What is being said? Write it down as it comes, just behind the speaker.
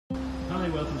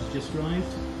welcome to Just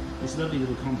Arrived. This lovely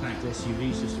little compact SUV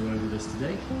has just arrived with us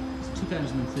today. It's a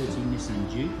 2013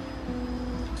 Nissan Juke.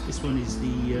 This one is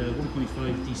the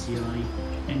 1.5 DCI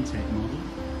N-Tec model.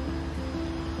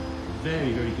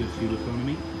 Very, very good fuel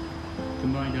economy.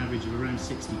 Combined average of around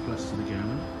 60 plus to the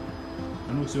gallon.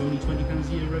 And also only £20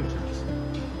 a year road tax.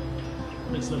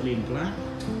 Looks lovely in black.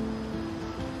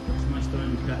 It's a nice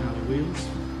diamond cut out of wheels.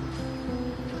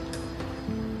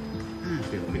 And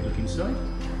a quick look inside.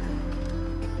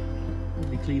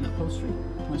 Lovely clean upholstery.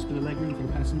 Nice bit of legroom for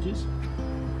the passengers.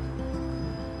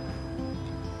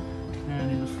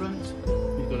 And in the front,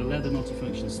 we've got a leather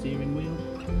multifunction steering wheel.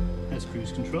 Has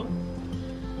cruise control.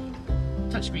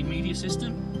 Touchscreen media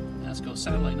system. That's got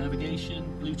satellite navigation,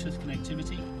 Bluetooth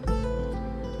connectivity.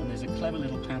 And there's a clever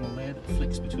little panel there that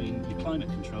flicks between your climate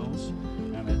controls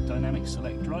and a dynamic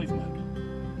select drive mode.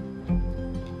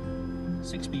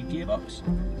 6-speed gearbox.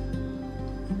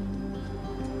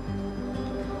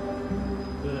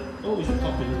 But always a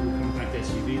popular little compact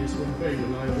SUV, this one. Very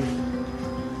reliable,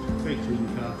 very clean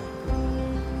car.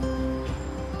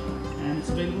 And it's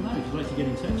available now if you'd like to get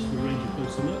in touch to arrange a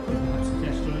close